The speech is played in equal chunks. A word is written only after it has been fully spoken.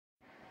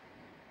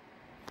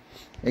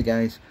Hey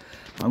guys,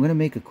 I'm going to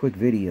make a quick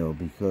video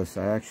because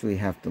I actually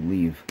have to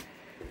leave.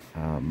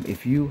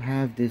 If you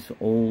have this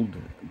old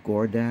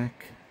Gordak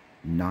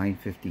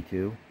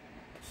 952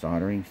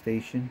 soldering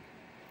station,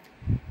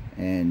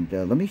 and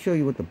let me show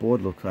you what the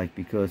board looks like,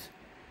 because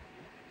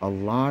a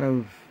lot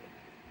of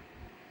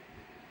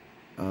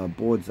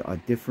boards are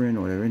different,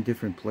 or they're in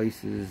different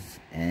places,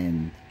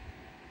 and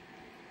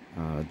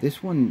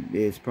this one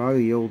is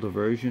probably the older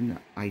version.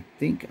 I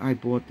think I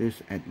bought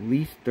this at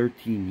least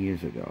 13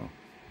 years ago.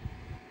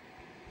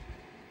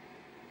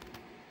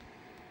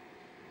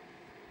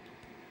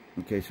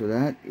 Okay, so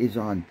that is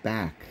on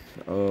back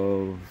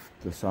of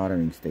the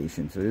soldering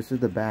station. So this is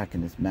the back,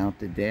 and it's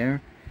mounted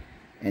there.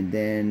 And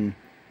then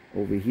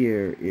over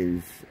here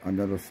is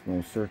another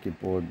small circuit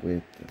board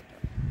with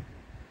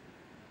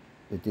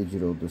the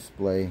digital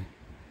display.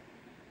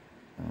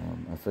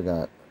 I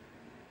forgot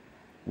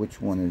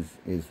which one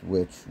is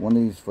which. One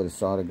of these for the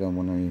solder gun,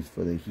 one of these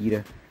for the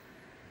heater.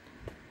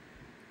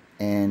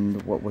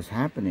 And what was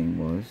happening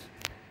was,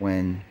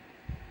 when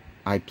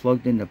I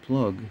plugged in the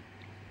plug,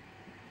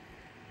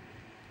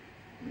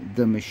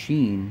 the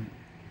machine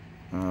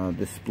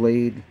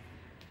displayed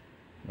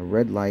a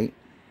red light,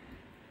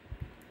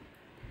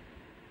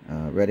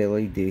 red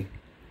LED,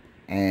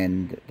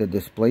 and the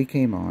display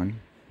came on,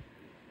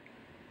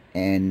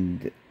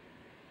 and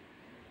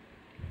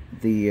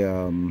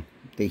the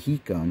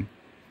heat gun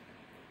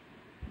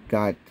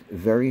got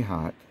very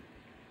hot,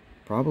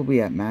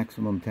 probably at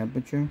maximum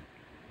temperature,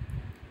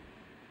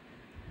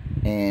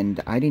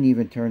 and I didn't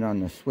even turn on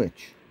the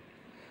switch.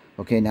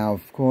 Okay, now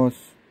of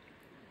course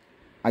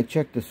I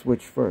checked the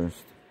switch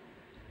first,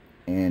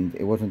 and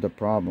it wasn't a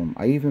problem.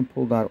 I even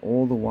pulled out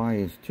all the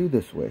wires to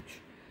the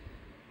switch,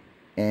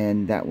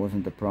 and that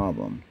wasn't the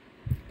problem.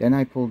 Then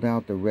I pulled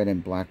out the red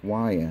and black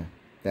wire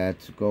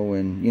that's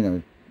going, you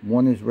know,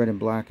 one is red and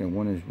black and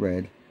one is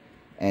red,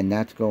 and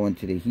that's going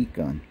to the heat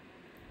gun.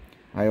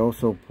 I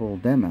also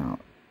pulled them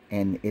out,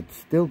 and it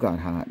still got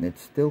hot, and it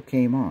still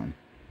came on.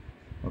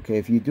 Okay,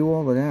 if you do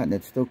all of that and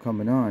it's still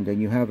coming on, then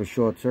you have a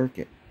short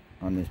circuit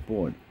on this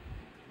board.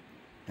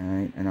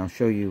 Alright, and I'll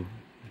show you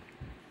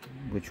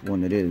which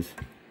one it is.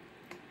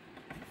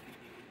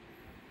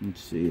 Let's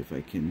see if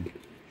I can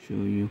show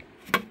you.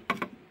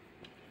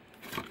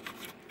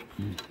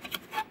 Move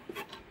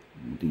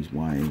these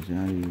wires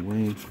out of your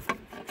way.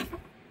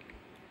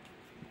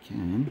 I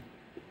can.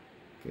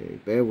 Okay,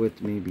 bear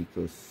with me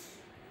because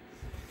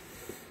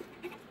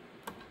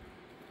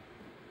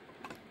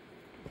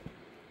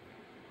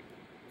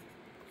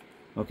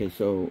okay,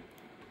 so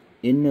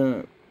in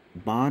the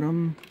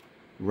bottom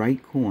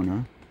right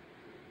corner,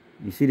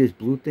 you see this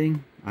blue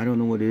thing? I don't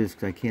know what it is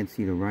because I can't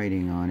see the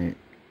writing on it.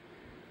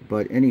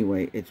 But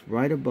anyway, it's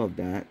right above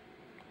that.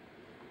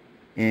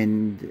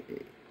 And,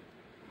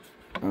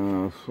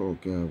 oh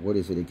God, what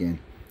is it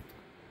again?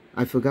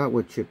 I forgot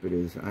what chip it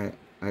is. I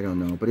don't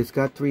know. But it's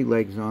got 3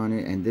 legs on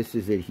it, and this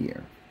is it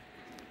here.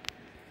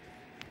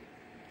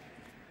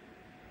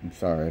 I'm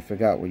sorry, I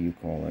forgot what you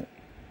call it.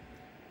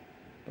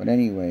 But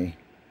anyway,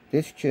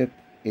 this chip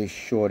is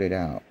shorted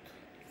out.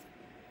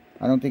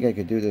 I don't think I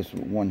could do this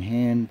with one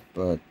hand,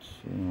 but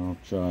I'll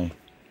try.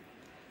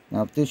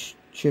 Now, if this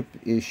chip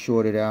is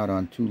shorted out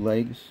on 2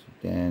 legs,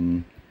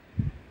 then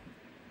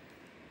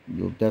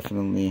you'll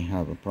definitely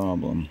have a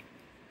problem.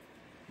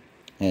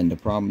 And the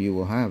problem you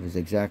will have is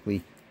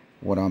exactly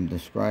what I'm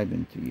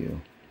describing to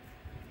you.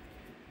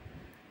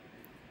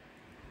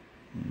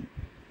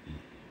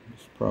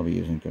 This probably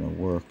isn't going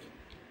to work.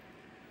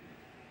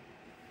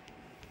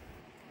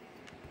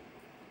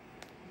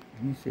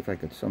 Let me see if I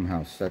could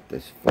somehow set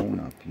this phone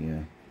up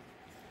here.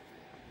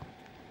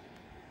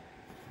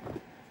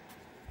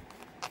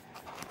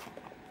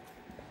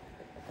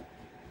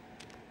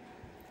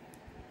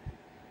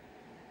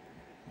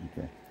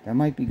 Okay, that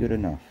might be good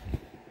enough.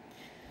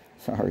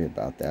 Sorry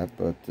about that,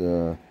 but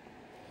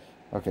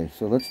okay,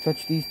 so let's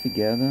touch these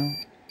together.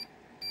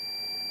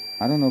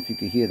 I don't know if you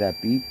can hear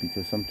that beep,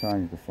 because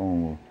sometimes the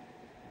phone will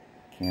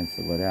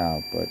cancel it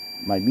out, but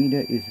my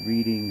meter is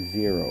reading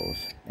zeros,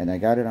 and I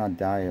got it on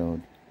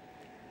diode.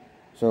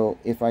 So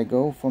if I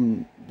go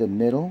from the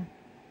middle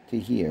to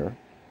here,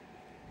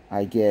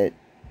 I get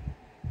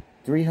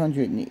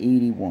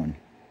 381.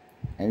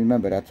 And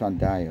remember, that's on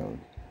diode.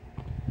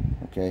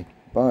 Okay,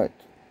 but,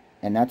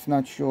 and that's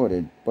not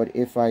shorted, but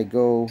if I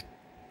go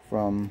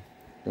from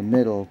the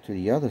middle to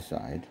the other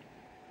side,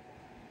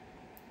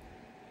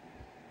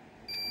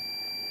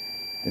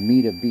 the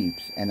meter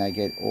beeps, and I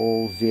get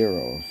all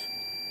zeros.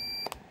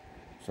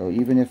 So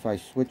even if I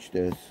switch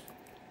this,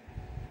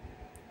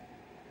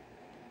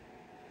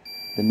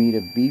 the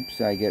meter beeps,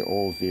 I get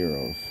all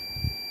zeros.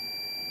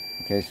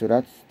 Okay, so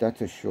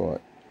that's a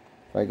short.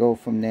 If I go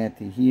from there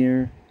to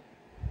here,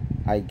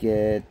 I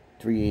get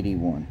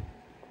 381.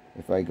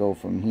 If I go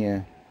from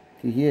here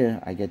to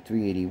here, I get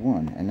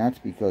 381. And that's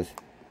because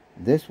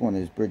this one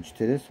is bridged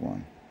to this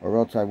one, or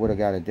else I would have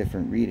got a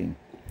different reading.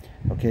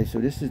 Okay, so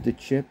this is the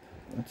chip.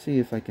 Let's see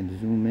if I can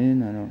zoom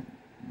in. I don't...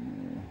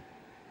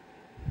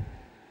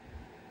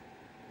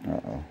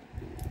 Uh-oh.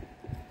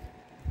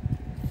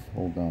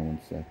 Hold on one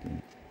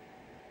second.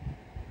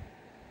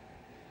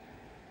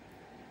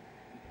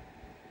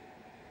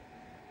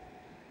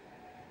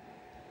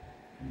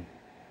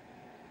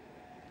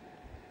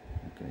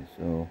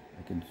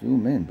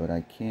 zoom in, but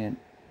I can't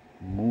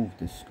move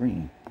the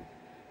screen.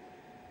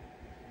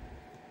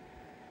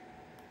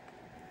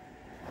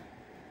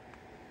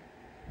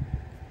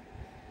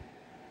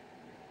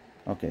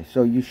 Okay,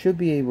 so you should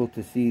be able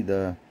to see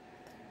the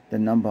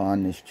number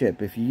on this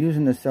chip. If you're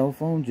using a cell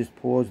phone, just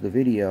pause the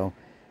video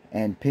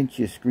and pinch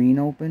your screen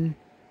open,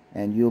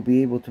 and you'll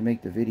be able to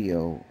make the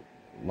video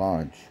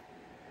large.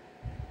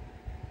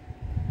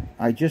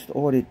 I just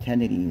ordered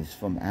 10 of these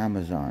from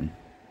Amazon,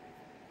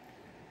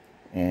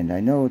 and I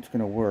know it's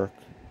gonna work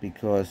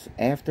because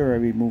after I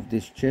remove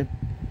this chip,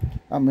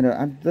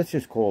 let's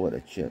just call it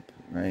a chip,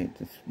 right?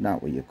 It's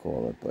not what you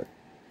call it, but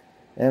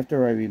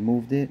after I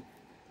removed it,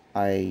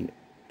 I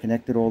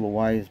connected all the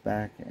wires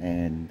back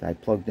and I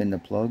plugged in the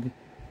plug,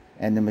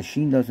 and the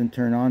machine doesn't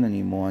turn on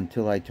anymore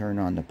until I turn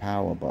on the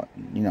power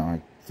button. You know,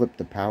 I flip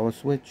the power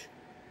switch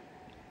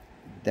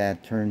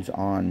that turns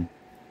on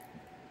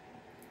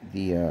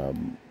the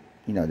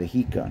you know, the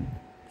heat gun.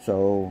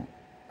 So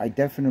I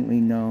definitely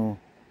know,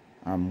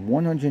 I'm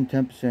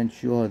 110%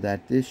 sure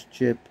that this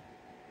chip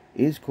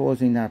is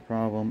causing that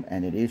problem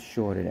and it is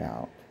shorted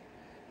out.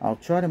 I'll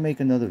try to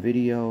make another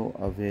video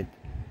of it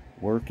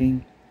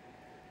working.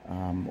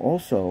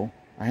 Also,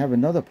 I have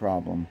another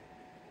problem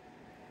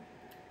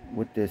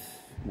with this.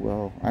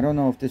 Well, I don't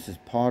know if this is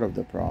part of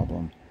the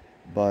problem,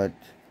 but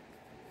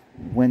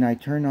when I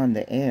turn on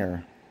the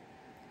air,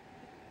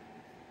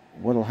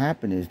 what'll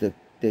happen is that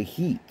the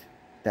heat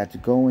that's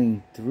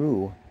going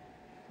through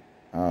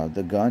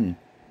the gun,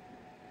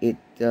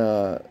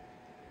 the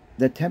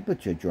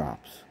temperature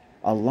drops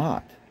a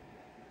lot.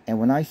 And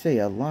when I say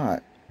a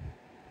lot,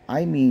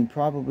 I mean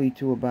probably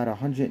to about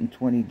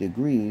 120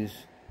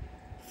 degrees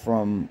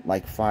from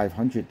like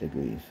 500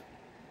 degrees.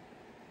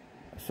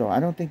 So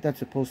I don't think that's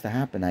supposed to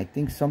happen. I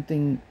think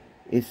something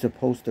is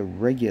supposed to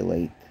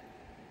regulate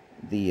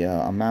the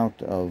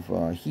amount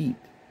of heat,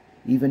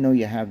 even though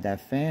you have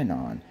that fan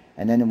on.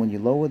 And then when you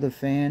lower the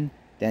fan,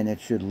 then it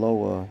should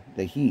lower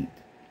the heat,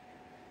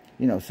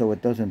 you know, so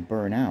it doesn't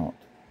burn out.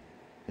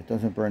 It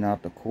doesn't burn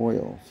out the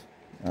coils.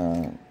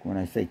 When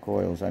I say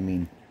coils, I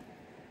mean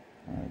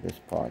this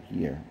part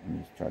here. Let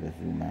me just try to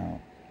zoom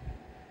out.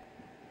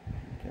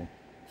 Okay,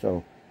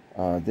 so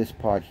this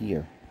part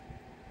here,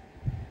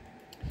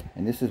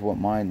 and this is what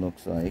mine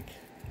looks like.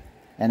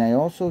 And I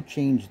also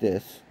changed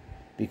this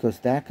because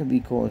that could be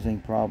causing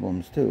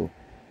problems too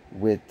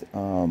with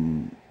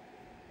you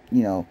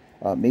know,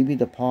 maybe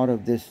the part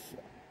of this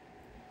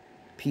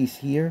piece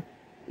here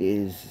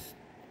is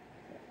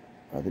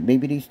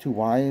maybe these two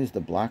wires,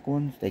 the black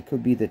ones, they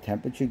could be the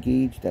temperature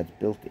gauge that's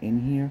built in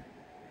here.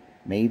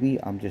 Maybe,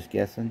 I'm just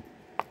guessing.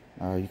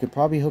 You could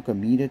probably hook a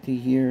meter to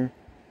here.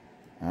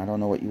 I don't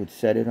know what you would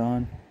set it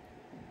on,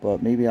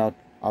 but maybe I'll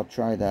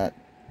try that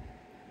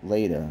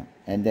later.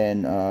 And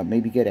then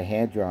maybe get a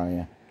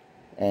hairdryer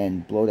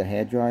and blow the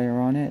hairdryer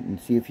on it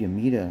and see if your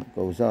meter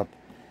goes up.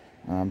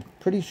 I'm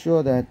pretty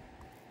sure that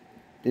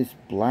this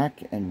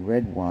black and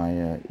red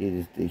wire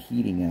is the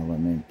heating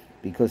element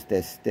because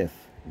they're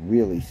stiff,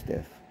 really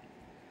stiff.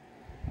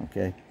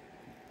 Okay,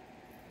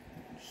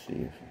 let's see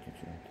if I can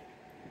try.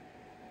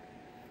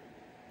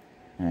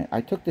 Alright,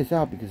 I took this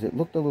out because it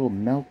looked a little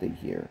melted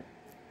here,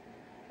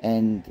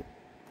 and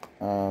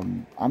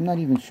I'm not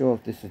even sure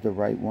if this is the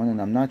right one, and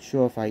I'm not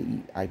sure if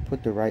I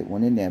put the right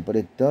one in there, but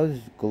it does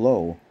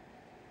glow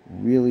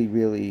really,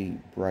 really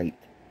bright,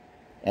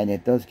 and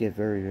it does get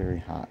very, very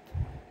hot.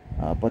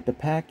 But the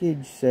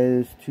package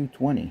says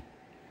 220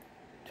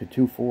 to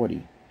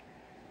 240,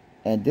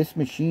 and this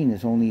machine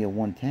is only a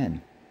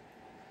 110.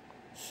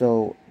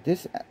 So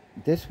this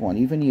one,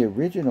 even the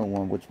original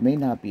one, which may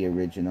not be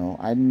original,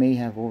 I may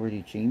have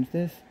already changed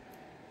this.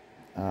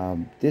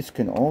 This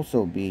can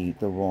also be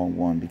the wrong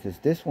one because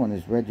this one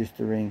is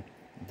registering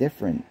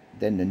different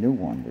than the new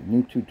one, the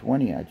new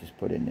 220 I just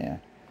put in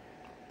there.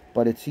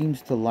 But it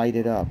seems to light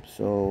it up,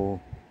 so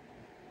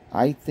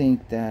I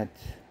think that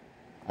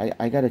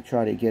I got to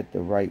try to get the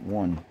right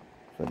one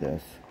for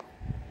this.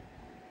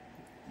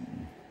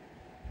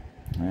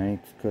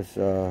 Alright, because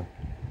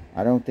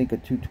I don't think a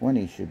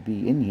 220 should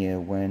be in here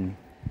when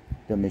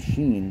the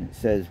machine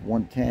says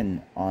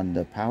 110 on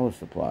the power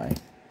supply.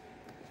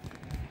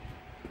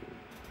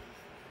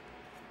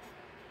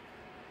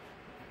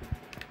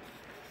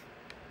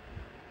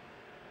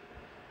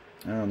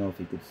 I don't know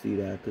if you could see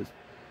that because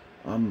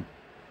I'm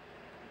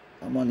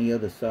on the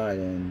other side,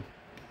 and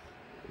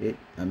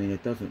I mean,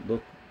 it doesn't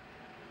look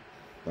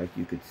like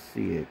you could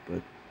see it,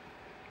 but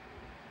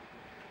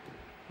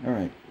all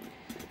right.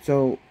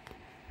 So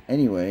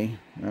anyway,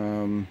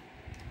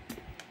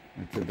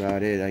 that's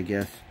about it, I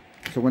guess.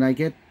 So when I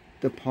get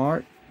the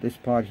part, this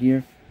part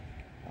here,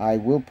 I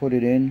will put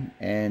it in,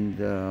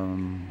 and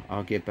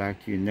I'll get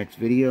back to you next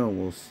video and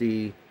we'll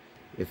see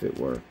if it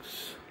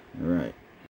works. All right.